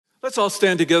Let's all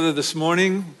stand together this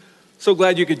morning. So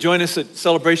glad you could join us at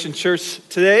Celebration Church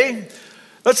today.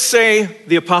 Let's say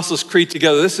the Apostles' Creed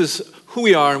together. This is who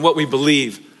we are and what we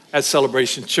believe at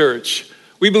Celebration Church.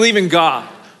 We believe in God,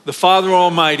 the Father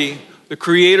Almighty, the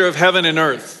creator of heaven and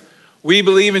earth. We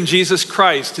believe in Jesus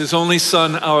Christ, his only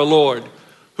Son, our Lord,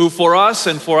 who for us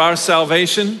and for our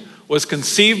salvation was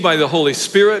conceived by the Holy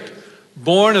Spirit,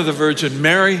 born of the Virgin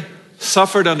Mary,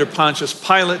 suffered under Pontius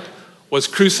Pilate, was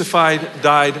crucified,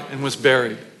 died, and was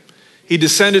buried. He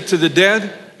descended to the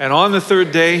dead, and on the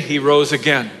third day he rose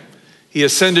again. He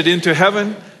ascended into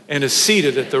heaven and is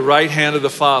seated at the right hand of the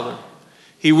Father.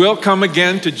 He will come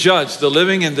again to judge the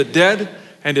living and the dead,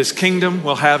 and his kingdom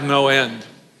will have no end.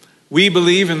 We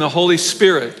believe in the Holy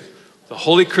Spirit, the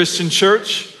Holy Christian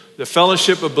Church, the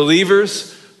fellowship of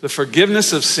believers, the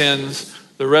forgiveness of sins,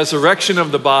 the resurrection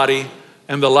of the body,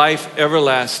 and the life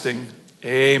everlasting.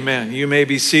 Amen. You may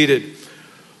be seated.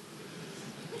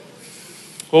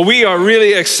 Well, we are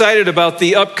really excited about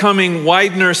the upcoming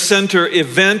Widener Center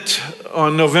event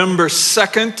on November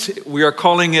 2nd. We are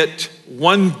calling it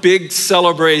One Big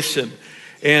Celebration.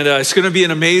 And it's going to be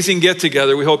an amazing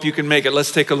get-together. We hope you can make it.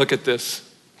 Let's take a look at this.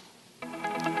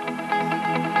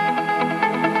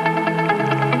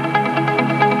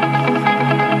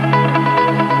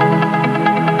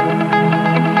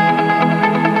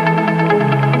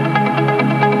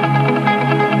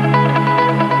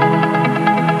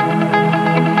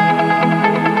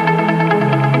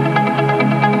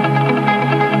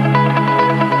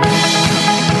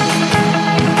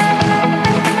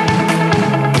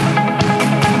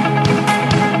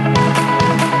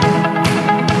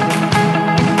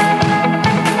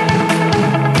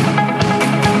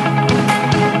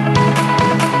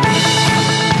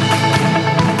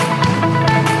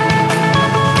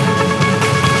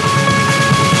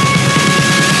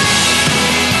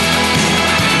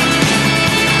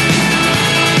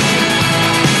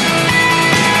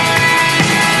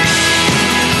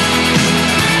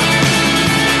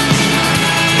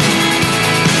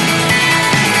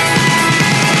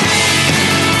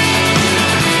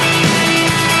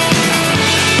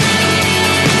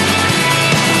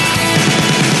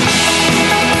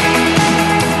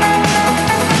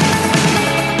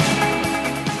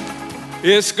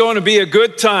 It's going to be a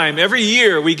good time. Every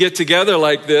year we get together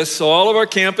like this, so all of our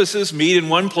campuses meet in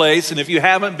one place, and if you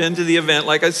haven't been to the event,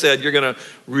 like I said, you're going to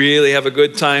really have a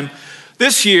good time.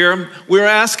 This year, we're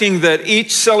asking that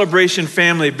each celebration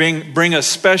family bring a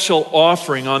special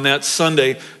offering on that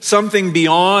Sunday, something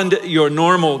beyond your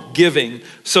normal giving,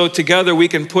 so together we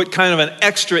can put kind of an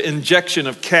extra injection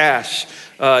of cash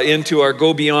into our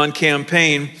Go Beyond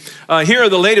campaign. Here are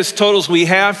the latest totals we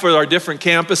have for our different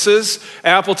campuses.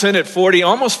 Appleton at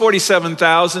almost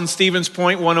 47,000, Stevens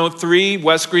Point 103,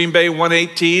 West Green Bay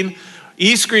 118,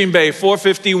 East Green Bay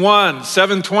 451,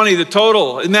 720 the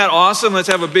total. Isn't that awesome? Let's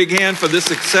have a big hand for this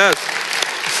success.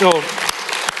 So,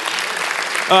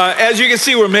 as you can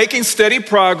see, we're making steady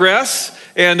progress.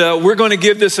 And we're going to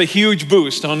give this a huge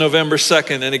boost on November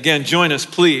 2nd. And again, join us,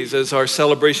 please, as our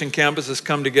celebration campuses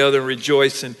come together and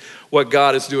rejoice in what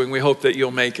God is doing. We hope that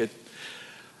you'll make it.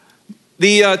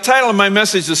 The title of my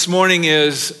message this morning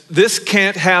is, "This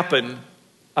Can't Happen,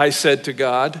 I Said to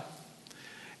God."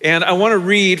 And I want to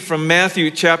read from Matthew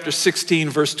chapter 16,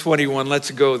 verse 21. Let's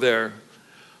go there.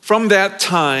 From that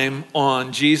time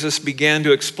on, Jesus began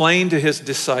to explain to his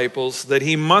disciples that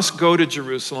he must go to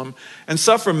Jerusalem and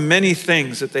suffer many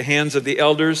things at the hands of the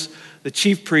elders, the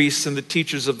chief priests, and the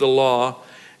teachers of the law,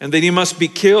 and that he must be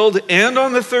killed and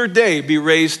on the third day be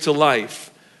raised to life.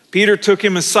 Peter took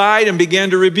him aside and began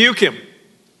to rebuke him.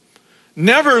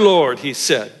 "Never, Lord," he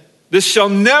said. "This shall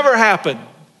never happen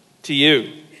to you."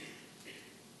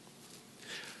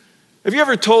 Have you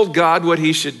ever told God what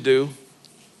he should do?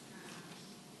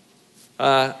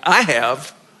 I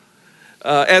have.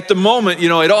 At the moment,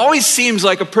 it always seems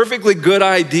like a perfectly good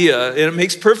idea, and it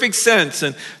makes perfect sense.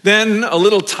 And then a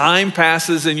little time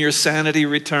passes and your sanity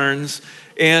returns,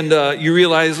 and you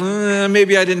realize,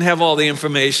 maybe I didn't have all the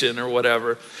information or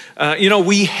whatever.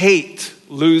 We hate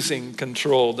losing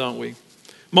control, don't we?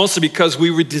 Mostly because we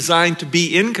were designed to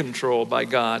be in control by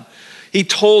God. He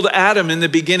told Adam in the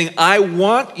beginning, "I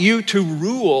want you to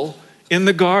rule in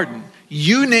the garden.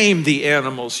 You name the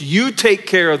animals. You take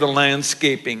care of the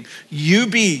landscaping. You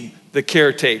be the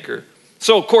caretaker."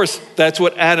 So, of course, that's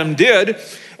what Adam did.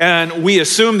 And we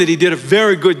assume that he did a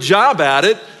very good job at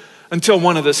it until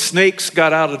one of the snakes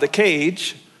got out of the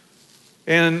cage.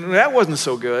 And that wasn't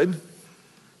so good.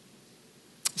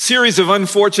 A series of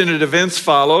unfortunate events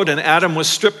followed, and Adam was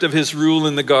stripped of his rule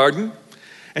in the garden.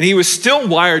 And he was still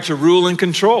wired to rule and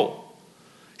control.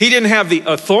 He didn't have the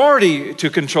authority to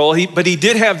control, but he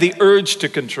did have the urge to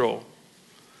control.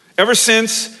 Ever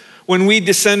since when we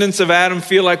descendants of Adam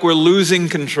feel like we're losing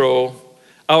control,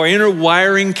 our inner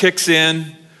wiring kicks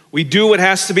in. We do what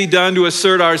has to be done to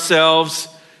assert ourselves,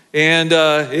 and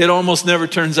it almost never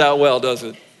turns out well, does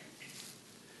it?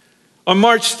 On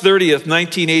March 30th,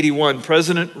 1981,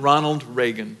 President Ronald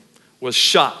Reagan was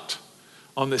shot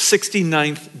on the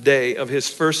 69th day of his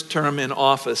first term in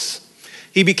office.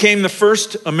 He became the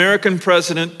first American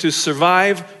president to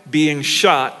survive being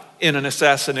shot in an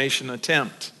assassination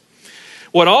attempt.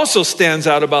 What also stands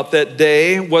out about that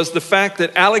day was the fact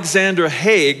that Alexander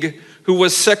Haig, who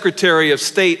was Secretary of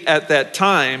State at that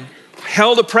time,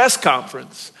 held a press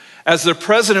conference as the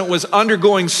president was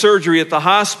undergoing surgery at the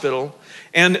hospital,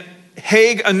 and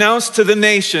Haig announced to the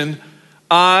nation,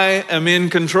 "I am in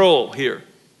control here."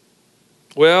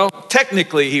 Well,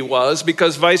 technically he was,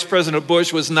 because Vice President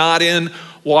Bush was not in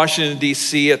Washington,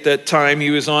 D.C. at that time. He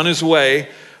was on his way,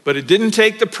 but it didn't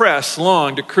take the press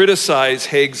long to criticize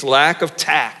Haig's lack of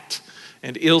tact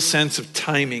and ill sense of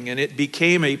timing, and it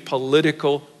became a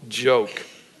political joke.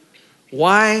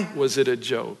 Why was it a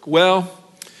joke? Well,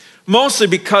 mostly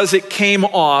because it came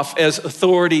off as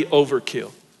authority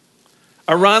overkill.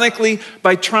 Ironically,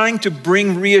 by trying to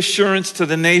bring reassurance to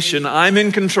the nation, "I'm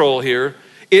in control here,"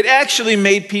 it actually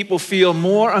made people feel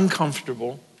more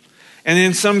uncomfortable. And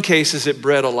in some cases, it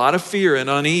bred a lot of fear and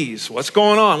unease. What's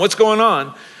going on? What's going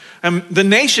on? The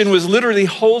nation was literally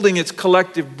holding its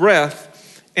collective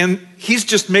breath, and he's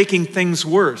just making things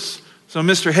worse. So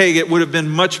Mr. Haig, it would have been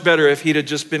much better if he'd have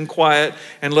just been quiet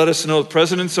and let us know the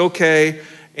president's okay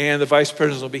and the vice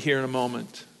president will be here in a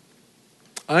moment.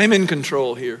 I'm in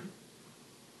control here.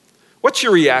 What's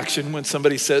your reaction when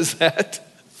somebody says that?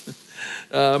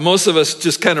 Most of us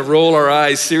just kind of roll our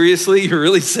eyes. Seriously, you're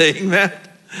really saying that?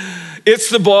 It's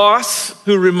the boss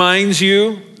who reminds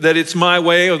you that it's my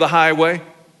way or the highway.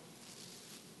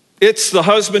 It's the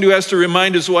husband who has to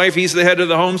remind his wife he's the head of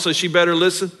the home, so she better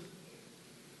listen.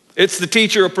 It's the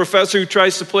teacher or professor who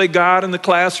tries to play God in the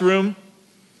classroom.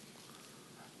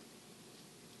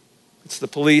 It's the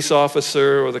police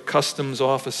officer or the customs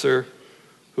officer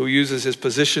who uses his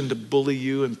position to bully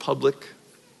you in public.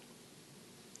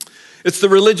 It's the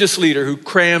religious leader who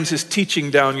crams his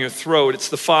teaching down your throat. It's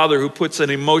the father who puts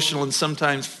an emotional and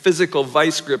sometimes physical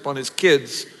vice grip on his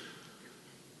kids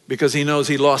because he knows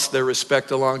he lost their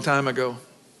respect a long time ago.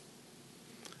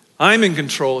 I'm in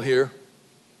control here.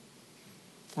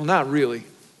 Well, not really.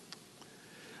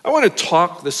 I want to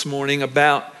talk this morning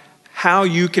about how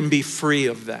you can be free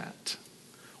of that.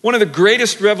 One of the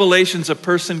greatest revelations a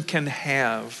person can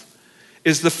have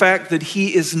is the fact that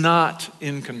he is not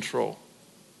in control.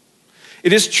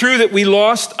 It is true that we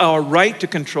lost our right to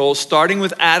control, starting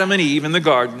with Adam and Eve in the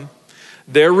garden,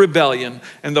 their rebellion.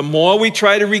 And the more we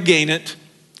try to regain it,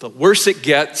 the worse it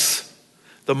gets.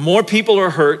 The more people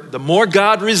are hurt, the more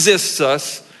God resists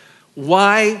us.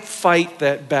 Why fight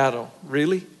that battle?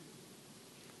 Really?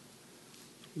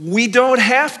 We don't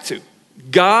have to.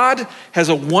 God has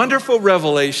a wonderful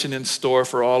revelation in store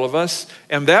for all of us,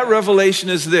 and that revelation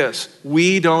is this: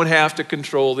 we don't have to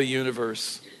control the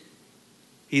universe.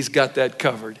 He's got that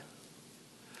covered.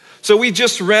 So we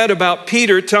just read about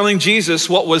Peter telling Jesus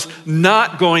what was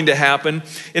not going to happen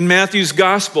in Matthew's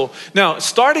gospel. Now,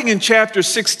 starting in chapter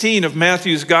 16 of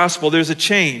Matthew's gospel, there's a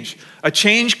change. A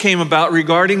change came about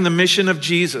regarding the mission of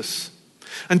Jesus.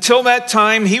 Until that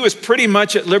time, he was pretty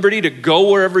much at liberty to go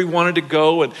wherever he wanted to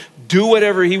go and do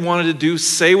whatever he wanted to do,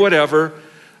 say whatever.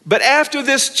 But after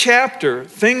this chapter,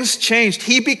 things changed.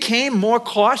 He became more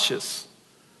cautious.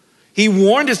 He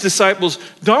warned his disciples,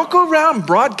 "Don't go around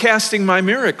broadcasting my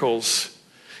miracles."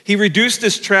 He reduced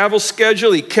his travel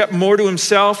schedule. He kept more to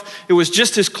himself. It was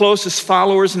just his closest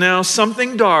followers now.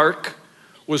 Something dark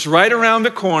was right around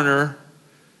the corner,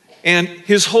 and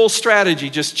his whole strategy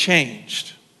just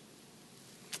changed.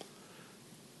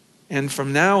 And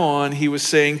from now on, he was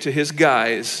saying to his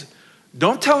guys,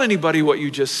 "Don't tell anybody what you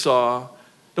just saw.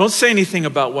 Don't say anything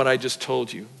about what I just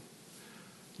told you."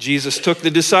 Jesus took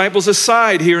the disciples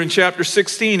aside here in chapter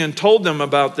 16 and told them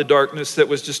about the darkness that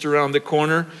was just around the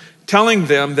corner, telling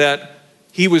them that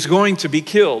he was going to be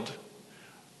killed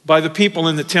by the people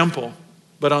in the temple,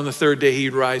 but on the third day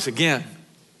he'd rise again.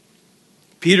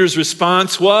 Peter's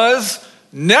response was,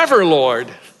 "Never, Lord.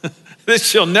 This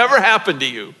shall never happen to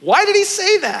you." Why did he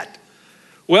say that?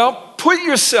 Well, put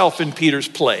yourself in Peter's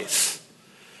place.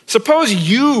 Suppose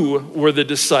you were the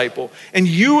disciple and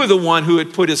you were the one who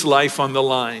had put his life on the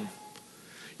line.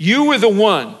 You were the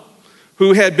one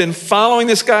who had been following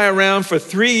this guy around for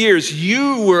 3 years.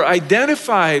 You were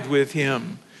identified with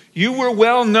him. You were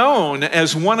well known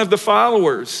as one of the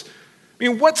followers. I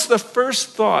mean, what's the first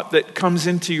thought that comes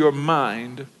into your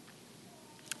mind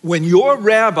when your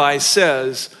rabbi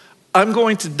says, I'm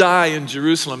going to die in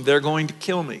Jerusalem, they're going to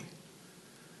kill me?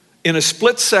 In a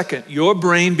split second, your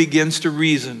brain begins to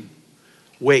reason,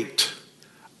 wait,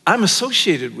 I'm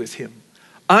associated with him.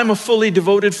 I'm a fully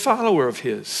devoted follower of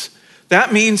his.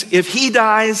 That means if he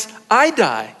dies, I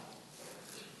die.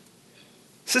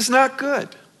 This is not good.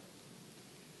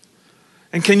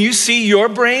 And can you see your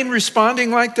brain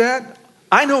responding like that?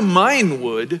 I know mine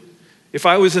would if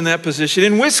I was in that position,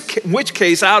 in which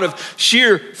case, out of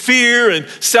sheer fear and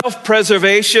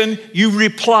self-preservation, you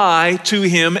reply to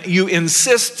him, you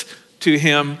insist to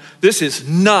him, this is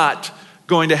not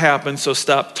going to happen, so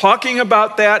stop talking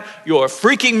about that. You're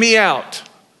freaking me out.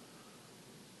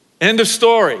 End of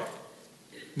story.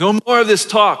 No more of this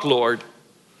talk, Lord.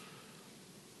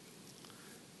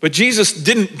 But Jesus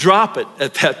didn't drop it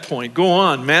at that point. Go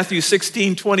on, Matthew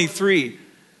 16:23.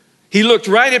 He looked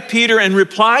right at Peter and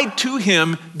replied to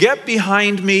him, get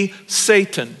behind me,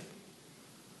 Satan.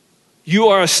 You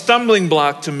are a stumbling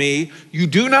block to me. You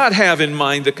do not have in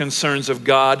mind the concerns of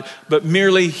God, but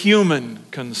merely human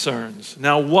concerns.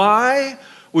 Now, why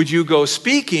would you go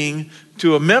speaking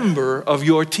to a member of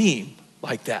your team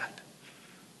like that?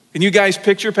 Can you guys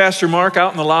picture Pastor Mark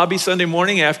out in the lobby Sunday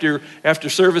morning after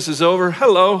service is over?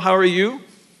 Hello, how are you?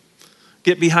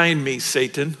 Get behind me,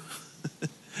 Satan.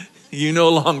 You no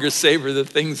longer savor the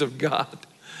things of God.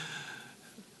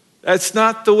 That's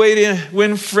not the way to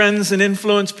win friends and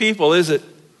influence people, is it?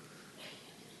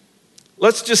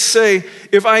 Let's just say,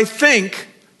 if I think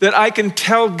that I can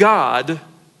tell God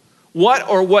what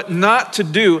or what not to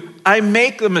do, I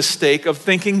make the mistake of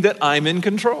thinking that I'm in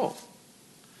control.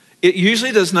 It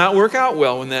usually does not work out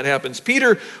well when that happens.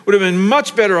 Peter would have been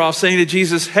much better off saying to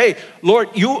Jesus, hey, Lord,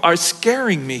 you are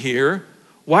scaring me here.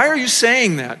 Why are you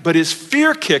saying that? But his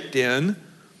fear kicked in,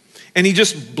 and he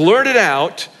just blurted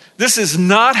out, this is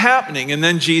not happening. And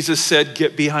then Jesus said,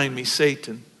 get behind me,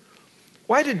 Satan.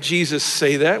 Why did Jesus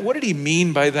say that? What did he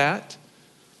mean by that?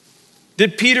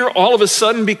 Did Peter all of a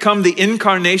sudden become the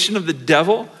incarnation of the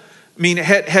devil? I mean,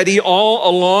 had he all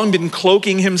along been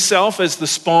cloaking himself as the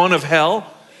spawn of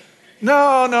hell?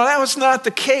 No, that was not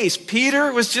the case.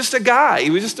 Peter was just a guy.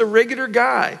 He was just a regular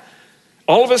guy.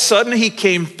 All of a sudden, he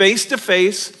came face to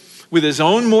face with his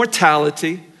own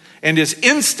mortality, and his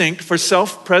instinct for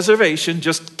self-preservation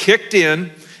just kicked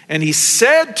in, and he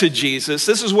said to Jesus,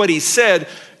 this is what he said,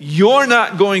 you're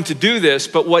not going to do this,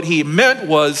 but what he meant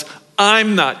was,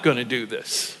 I'm not going to do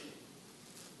this.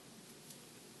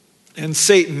 And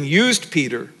Satan used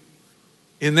Peter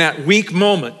in that weak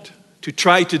moment to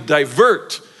try to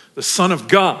divert the Son of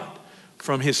God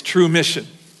from his true mission.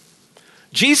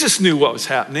 Jesus knew what was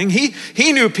happening.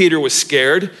 He knew Peter was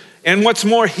scared. And what's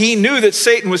more, he knew that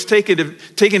Satan was taking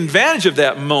advantage of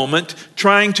that moment,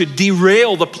 trying to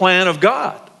derail the plan of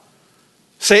God.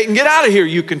 Satan, get out of here,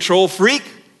 you control freak.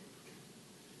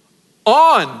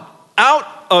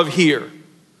 Out of here.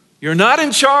 You're not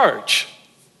in charge.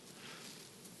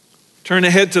 Turn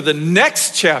ahead to the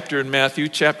next chapter in Matthew,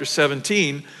 chapter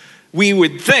 17. We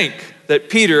would think that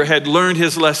Peter had learned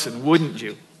his lesson, wouldn't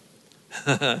you?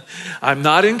 I'm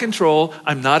not in control,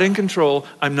 I'm not in control,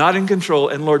 I'm not in control,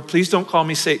 and Lord, please don't call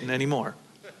me Satan anymore.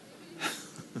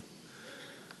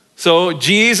 So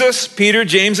Jesus, Peter,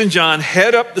 James, and John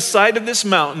head up the side of this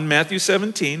mountain, Matthew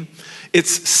 17.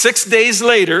 It's 6 days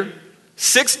later,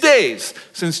 6 days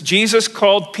since Jesus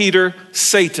called Peter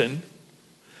Satan.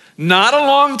 Not a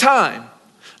long time.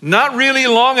 Not really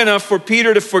long enough for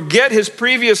Peter to forget his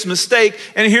previous mistake.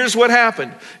 And here's what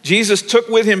happened. Jesus took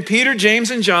with him Peter,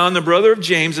 James, and John, the brother of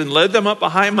James, and led them up a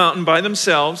high mountain by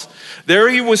themselves. There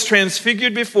he was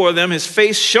transfigured before them. His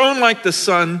face shone like the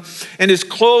sun, and his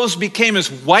clothes became as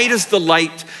white as the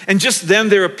light. And just then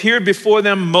there appeared before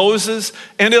them Moses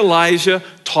and Elijah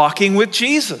talking with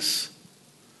Jesus.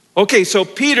 Okay, so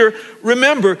Peter,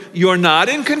 remember, you're not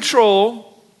in control.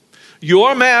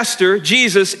 Your master,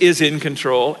 Jesus, is in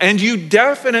control, and you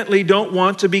definitely don't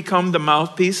want to become the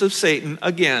mouthpiece of Satan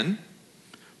again.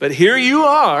 But here you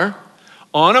are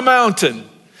on a mountain.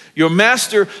 Your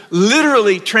master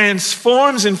literally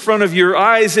transforms in front of your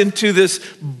eyes into this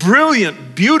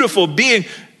brilliant, beautiful being,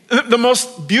 the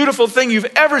most beautiful thing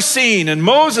you've ever seen. And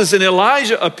Moses and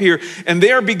Elijah appear, and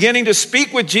they are beginning to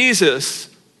speak with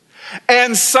Jesus.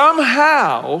 And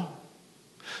somehow,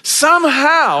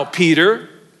 Peter,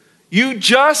 you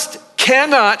just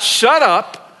cannot shut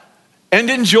up and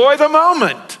enjoy the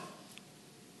moment.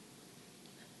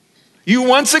 You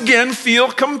once again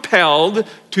feel compelled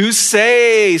to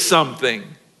say something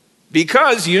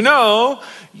because you know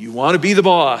you want to be the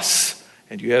boss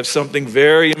And you have something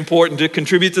very important to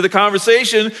contribute to the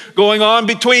conversation going on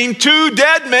between two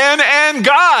dead men and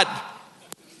God.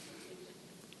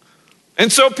 And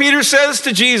so Peter says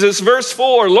to Jesus, verse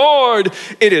 4, Lord,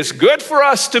 it is good for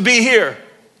us to be here.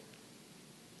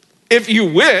 If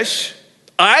you wish,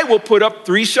 I will put up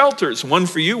 3 shelters, one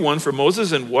for you, one for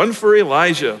Moses, and one for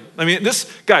Elijah. I mean, this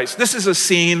is a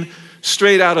scene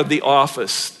straight out of The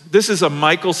Office. This is a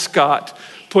Michael Scott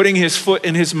putting his foot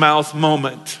in his mouth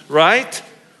moment, right?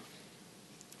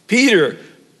 Peter,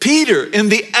 in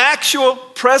the actual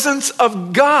presence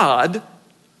of God,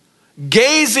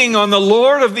 gazing on the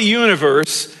Lord of the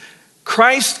universe,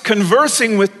 Christ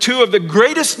conversing with 2 of the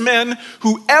greatest men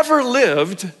who ever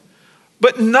lived,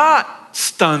 but not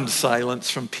stunned silence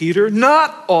from Peter,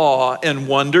 not awe and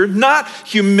wonder, not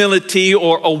humility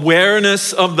or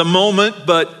awareness of the moment,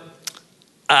 but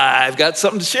I've got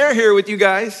something to share here with you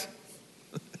guys.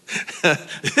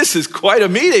 This is quite a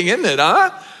meeting, isn't it,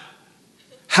 huh?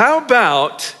 How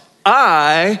about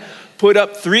I put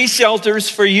up 3 shelters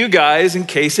for you guys in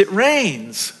case it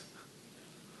rains?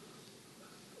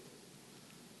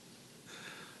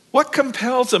 What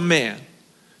compels a man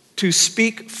to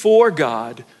speak for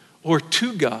God or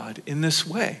to God in this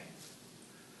way?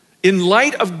 In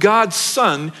light of God's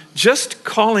Son just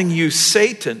calling you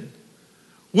Satan,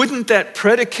 wouldn't that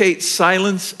predicate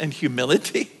silence and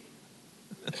humility?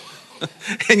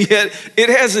 And yet, it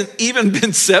hasn't even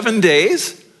been 7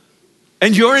 days,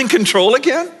 and you're in control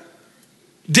again?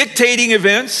 Dictating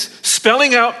events,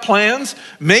 spelling out plans,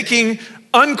 making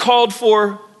uncalled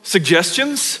for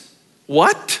suggestions?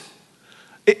 What?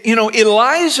 You know,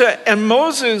 Elijah and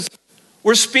Moses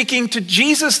were speaking to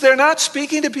Jesus. They're not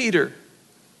speaking to Peter.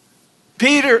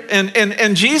 Peter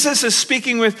and Jesus is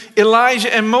speaking with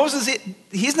Elijah and Moses.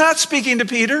 He's not speaking to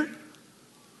Peter.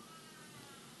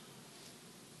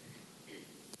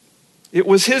 It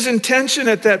was his intention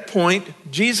at that point,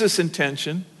 Jesus'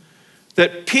 intention,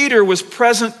 that Peter was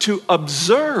present to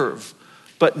observe,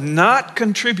 but not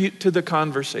contribute to the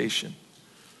conversation.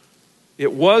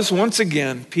 It was, once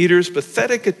again, Peter's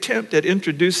pathetic attempt at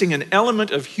introducing an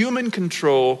element of human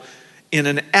control in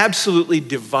an absolutely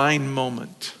divine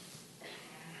moment.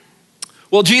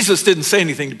 Well, Jesus didn't say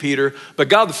anything to Peter, but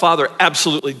God the Father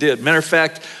absolutely did. Matter of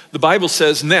fact, the Bible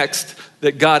says next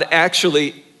that God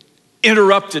actually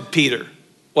interrupted Peter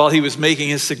while he was making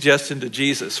his suggestion to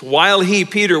Jesus. While he,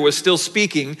 Peter, was still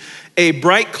speaking, a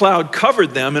bright cloud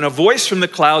covered them, and a voice from the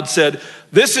cloud said,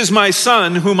 "This is my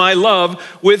son whom I love.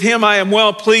 With him I am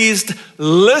well pleased.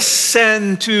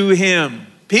 Listen to him."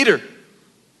 Peter,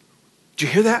 did you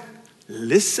hear that?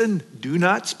 Listen, do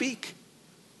not speak.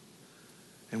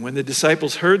 And when the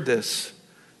disciples heard this,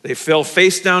 they fell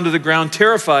face down to the ground,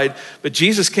 terrified. But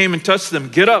Jesus came and touched them.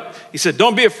 "Get up." He said,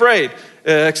 "Don't be afraid,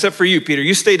 except for you, Peter.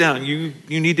 You stay down. You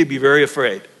need to be very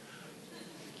afraid."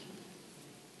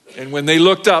 And when they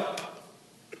looked up,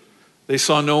 they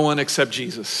saw no one except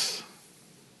Jesus.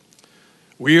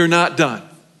 We are not done.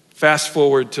 Fast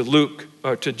forward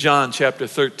to John chapter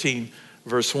 13,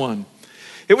 verse 1.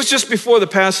 It was just before the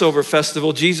Passover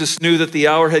festival. Jesus knew that the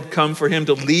hour had come for him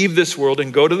to leave this world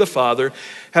and go to the Father.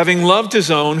 Having loved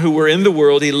his own who were in the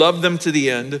world, he loved them to the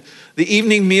end. The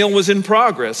evening meal was in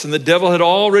progress, and the devil had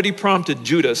already prompted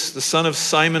Judas, the son of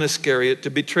Simon Iscariot, to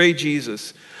betray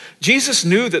Jesus. Jesus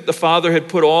knew that the Father had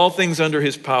put all things under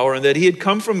his power and that he had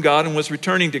come from God and was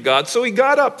returning to God. So he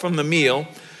got up from the meal,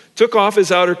 took off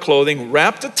his outer clothing,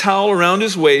 wrapped a towel around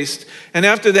his waist, and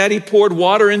after that he poured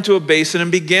water into a basin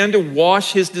and began to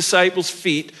wash his disciples'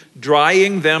 feet,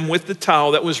 drying them with the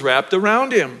towel that was wrapped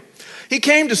around him. He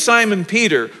came to Simon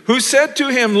Peter, who said to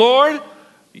him, "Lord,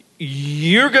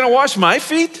 you're going to wash my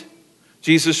feet?"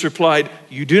 Jesus replied,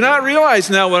 "You do not realize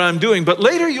now what I'm doing, but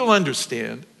later you'll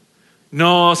understand."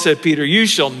 "No," said Peter, "you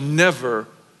shall never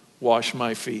wash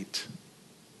my feet."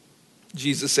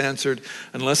 Jesus answered,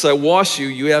 "Unless I wash you,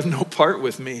 you have no part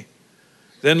with me."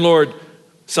 Then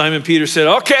Simon Peter said,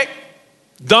 "Okay,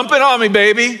 dump it on me,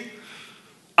 baby.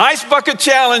 Ice bucket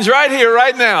challenge right here,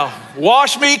 right now.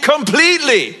 Wash me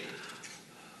completely."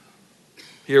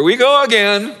 Here we go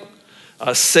again.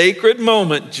 A sacred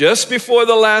moment just before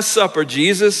the Last Supper.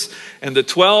 Jesus and the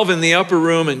 12 in the upper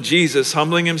room, and Jesus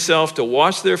humbling himself to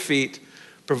wash their feet,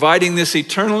 providing this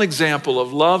eternal example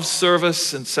of love,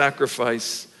 service, and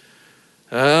sacrifice.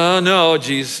 "Oh, no,"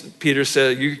 Peter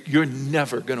said, "you're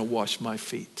never going to wash my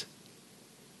feet."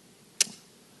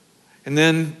 And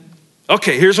then,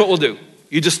 "Okay, here's what we'll do.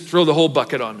 You just throw the whole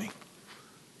bucket on me."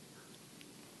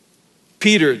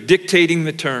 Peter dictating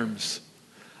the terms.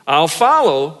 "I'll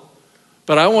follow,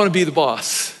 but I want to be the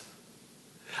boss.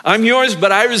 I'm yours,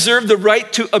 but I reserve the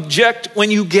right to object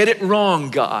when you get it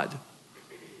wrong, God."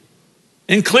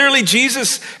 And clearly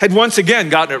Jesus had once again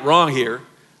gotten it wrong here.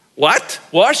 What?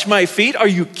 Wash my feet? Are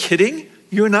you kidding?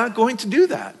 You're not going to do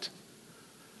that.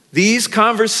 These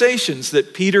conversations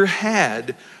that Peter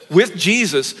had with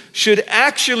Jesus should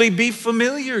actually be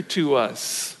familiar to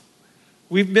us.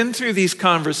 We've been through these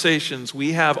conversations.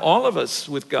 We have, all of us,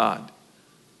 with God.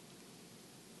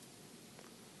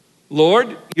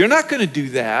 Lord, you're not going to do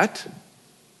that.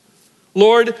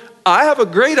 Lord, I have a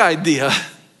great idea.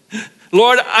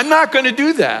 Lord, I'm not going to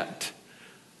do that.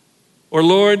 Or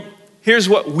Lord, here's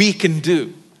what we can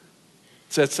do.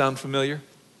 Does that sound familiar?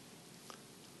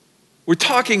 We're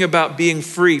talking about being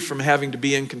free from having to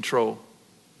be in control.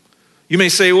 You may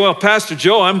say, well, Pastor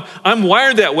Joe, I'm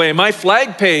wired that way. My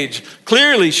flag page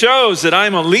clearly shows that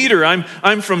I'm a leader.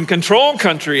 I'm from control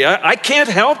country. I can't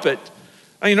help it.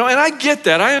 And I get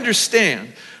that. I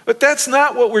understand. But that's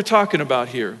not what we're talking about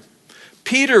here.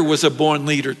 Peter was a born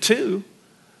leader too.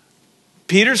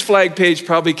 Peter's flag page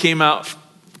probably came out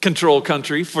control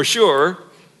country for sure,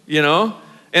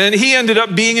 And he ended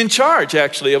up being in charge,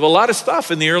 actually, of a lot of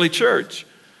stuff in the early church.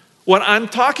 What I'm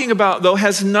talking about, though,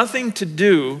 has nothing to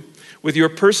do with your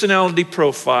personality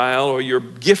profile or your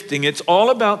gifting. It's all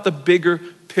about the bigger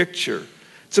picture.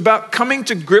 It's about coming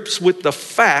to grips with the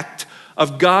fact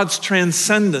of God's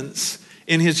transcendence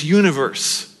in his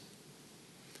universe,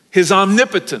 his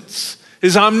omnipotence,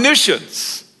 his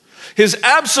omniscience, his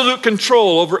absolute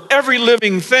control over every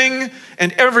living thing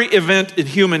and every event in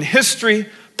human history,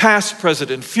 past,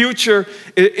 present, and future.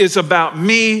 It is about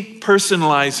me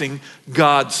personalizing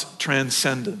God's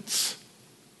transcendence.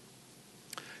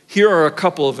 Here are a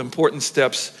couple of important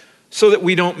steps so that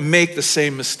we don't make the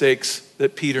same mistakes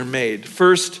that Peter made.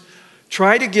 First,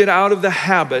 try to get out of the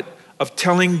habit of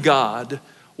telling God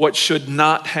what should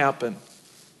not happen.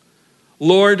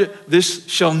 Lord, this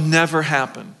shall never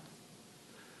happen.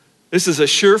 This is a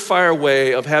surefire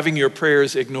way of having your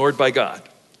prayers ignored by God,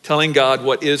 telling God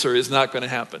what is or is not going to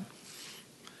happen.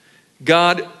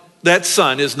 God, that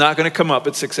sun is not going to come up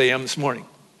at 6 a.m. this morning.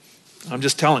 I'm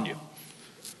just telling you.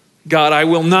 God, I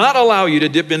will not allow you to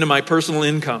dip into my personal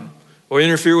income or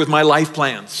interfere with my life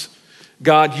plans.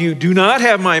 God, you do not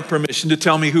have my permission to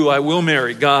tell me who I will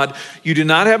marry. God, you do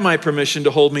not have my permission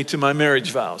to hold me to my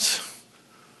marriage vows.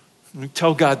 We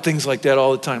tell God things like that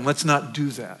all the time. Let's not do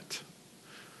that.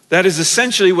 That is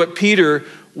essentially what Peter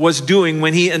was doing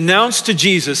when he announced to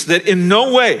Jesus that in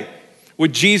no way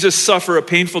would Jesus suffer a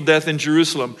painful death in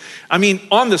Jerusalem.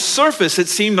 On the surface, it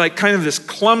seemed like kind of this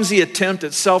clumsy attempt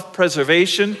at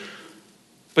self-preservation,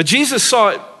 but Jesus saw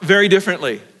it very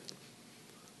differently.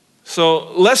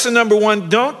 So lesson number one,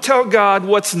 don't tell God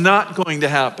what's not going to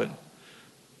happen.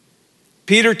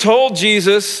 Peter told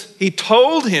Jesus, he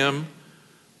told him,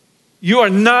 you are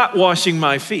not washing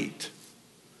my feet.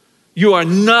 You are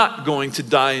not going to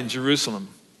die in Jerusalem.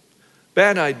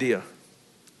 Bad idea.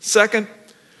 Second,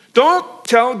 don't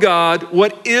tell God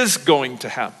what is going to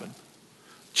happen.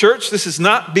 Church, this is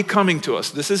not becoming to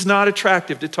us. This is not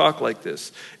attractive to talk like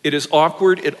this. It is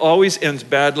awkward. It always ends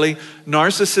badly.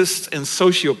 Narcissists and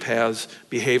sociopaths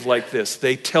behave like this.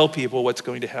 They tell people what's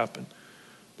going to happen.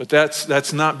 But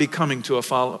that's not becoming to a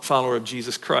follower of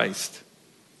Jesus Christ.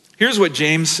 Here's what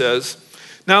James says.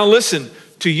 Now listen,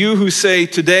 to you who say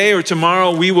today or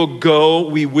tomorrow we will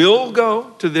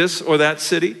go to this or that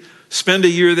city, spend a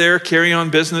year there, carry on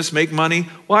business, make money.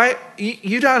 Why?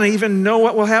 You don't even know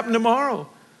what will happen tomorrow.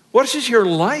 What is your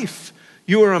life?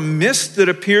 You are a mist that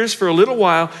appears for a little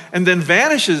while and then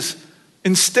vanishes.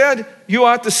 Instead, you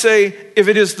ought to say, if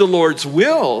it is the Lord's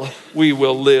will, we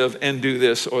will live and do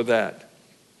this or that.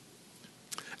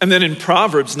 And then in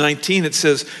Proverbs 19, it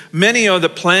says, many are the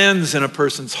plans in a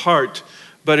person's heart,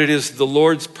 but it is the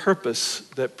Lord's purpose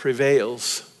that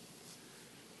prevails.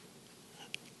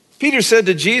 Peter said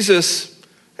to Jesus,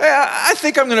 hey, I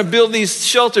think I'm going to build these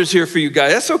shelters here for you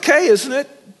guys. That's okay, isn't it?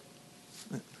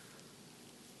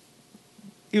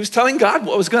 He was telling God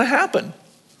what was going to happen.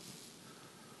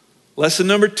 Lesson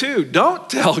number 2, don't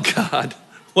tell God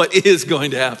what is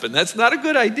going to happen. That's not a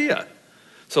good idea.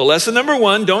 So lesson number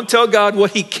 1, don't tell God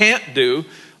what he can't do.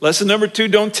 Lesson number 2,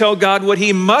 don't tell God what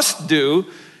he must do.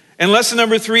 And lesson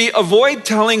number 3, avoid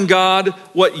telling God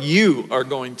what you are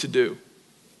going to do.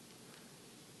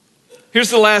 Here's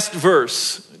the last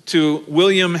verse to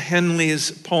William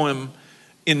Henley's poem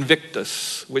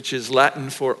Invictus, which is Latin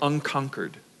for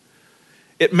unconquered.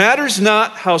 It matters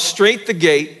not how straight the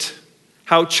gate,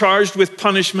 how charged with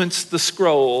punishments the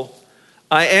scroll.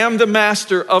 I am the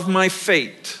master of my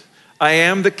fate. I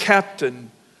am the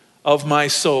captain of my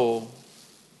soul.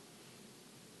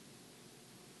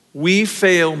 We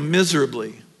fail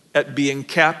miserably at being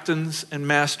captains and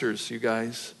masters, you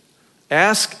guys.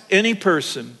 Ask any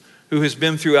person who has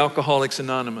been through Alcoholics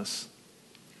Anonymous.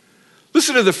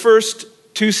 Listen to the first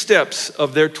 2 steps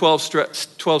of their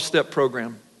 12-step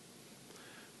program.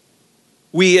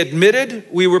 We admitted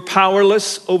we were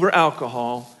powerless over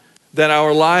alcohol, that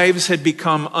our lives had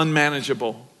become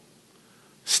unmanageable.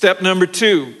 Step number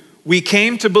 2, we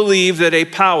came to believe that a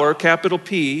power, capital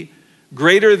P,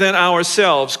 greater than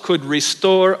ourselves could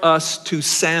restore us to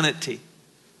sanity.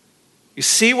 You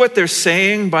see what they're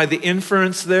saying by the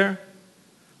inference there?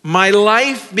 My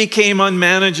life became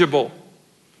unmanageable.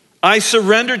 I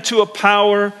surrendered to a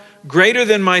power greater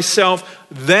than myself.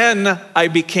 Then I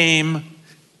became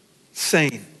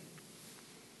sane.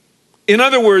 In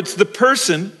other words, the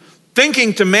person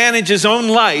thinking to manage his own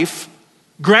life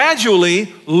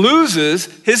gradually loses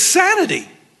his sanity.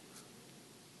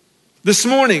 This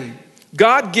morning,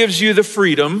 God gives you the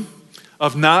freedom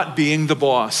of not being the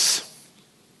boss.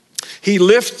 He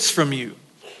lifts from you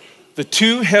the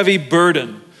too heavy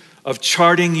burden of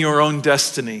charting your own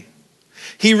destiny.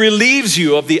 He relieves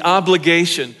you of the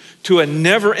obligation to a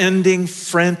never-ending,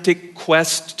 frantic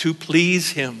quest to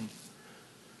please Him,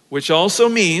 which also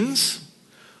means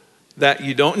that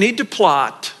you don't need to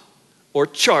plot or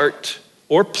chart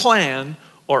or plan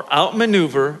or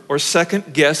outmaneuver or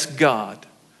second-guess God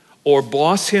or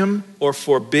boss Him or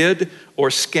forbid or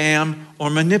scam or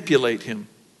manipulate Him.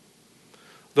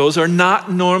 Those are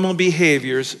not normal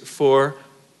behaviors for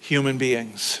human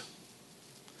beings.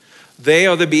 They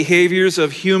are the behaviors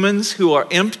of humans who are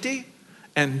empty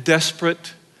and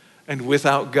desperate and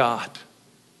without God.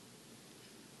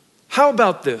 How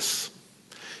about this?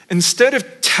 Instead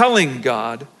of telling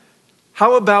God,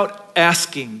 how about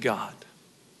asking God?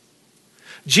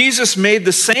 Jesus made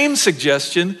the same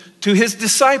suggestion to His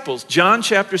disciples. John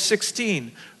chapter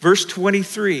 16, verse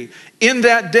 23. In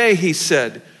that day, He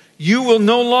said, you will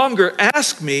no longer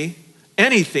ask me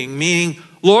anything, meaning,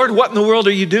 Lord, what in the world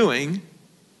are you doing?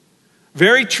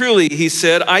 Very truly, He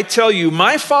said, I tell you,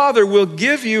 my Father will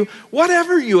give you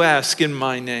whatever you ask in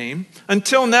my name.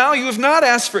 Until now, you have not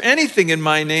asked for anything in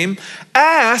my name.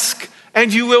 Ask,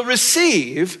 and you will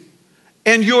receive,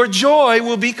 and your joy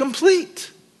will be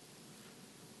complete.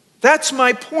 That's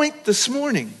my point this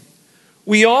morning.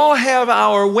 We all have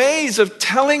our ways of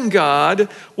telling God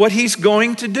what He's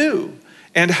going to do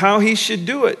and how He should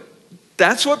do it.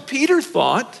 That's what Peter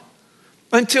thought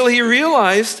until he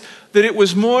realized that it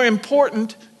was more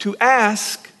important to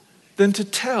ask than to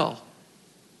tell.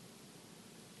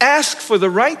 Ask for the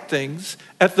right things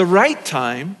at the right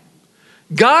time.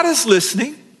 God is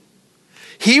listening.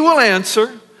 He will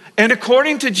answer. And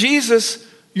according to Jesus,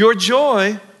 your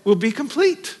joy will be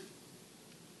complete.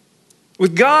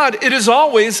 With God, it is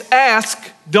always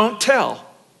ask, don't tell.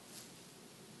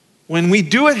 When we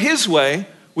do it His way,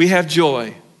 we have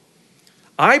joy.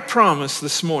 I promise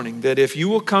this morning that if you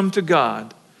will come to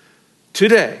God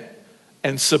today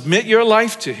and submit your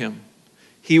life to Him,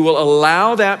 He will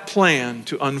allow that plan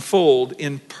to unfold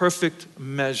in perfect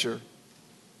measure,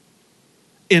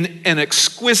 in an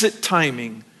exquisite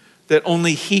timing that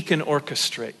only He can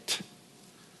orchestrate.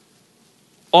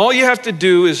 All you have to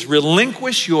do is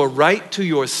relinquish your right to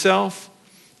yourself.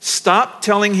 Stop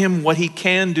telling Him what He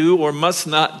can do or must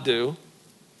not do.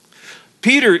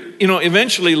 Peter,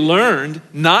 eventually learned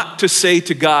not to say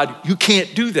to God, you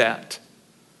can't do that.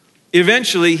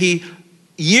 Eventually, he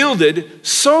yielded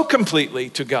so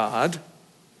completely to God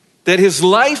that his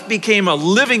life became a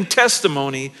living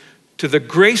testimony to the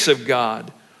grace of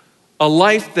God, a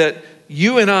life that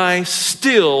you and I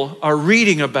still are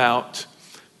reading about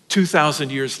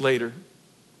 2,000 years later.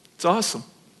 It's awesome.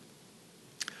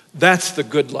 That's the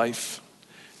good life.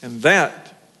 And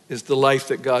that is the life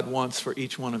that God wants for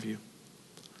each one of you.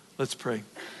 Let's pray.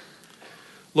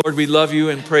 Lord, we love you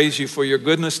and praise you for your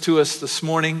goodness to us this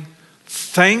morning.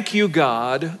 Thank you,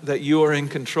 God, that you are in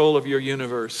control of your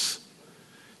universe.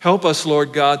 Help us,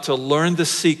 Lord God, to learn the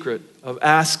secret of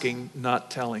asking,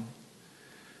 not telling.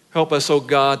 Help us, oh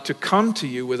God, to come to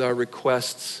you with our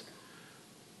requests,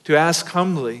 to ask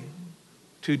humbly,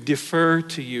 to defer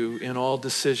to you in all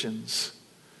decisions.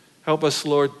 Help us,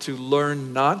 Lord, to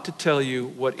learn not to tell you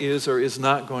what is or is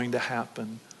not going to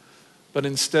happen, but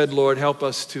instead, Lord, help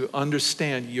us to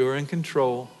understand you're in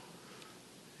control.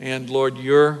 And Lord,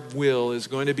 your will is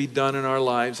going to be done in our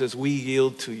lives as we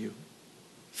yield to you.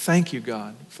 Thank you,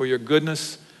 God, for your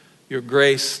goodness, your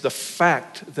grace, the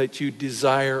fact that you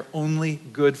desire only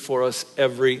good for us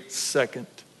every second.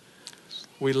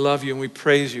 We love you and we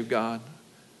praise you, God.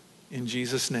 In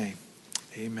Jesus' name,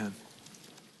 amen.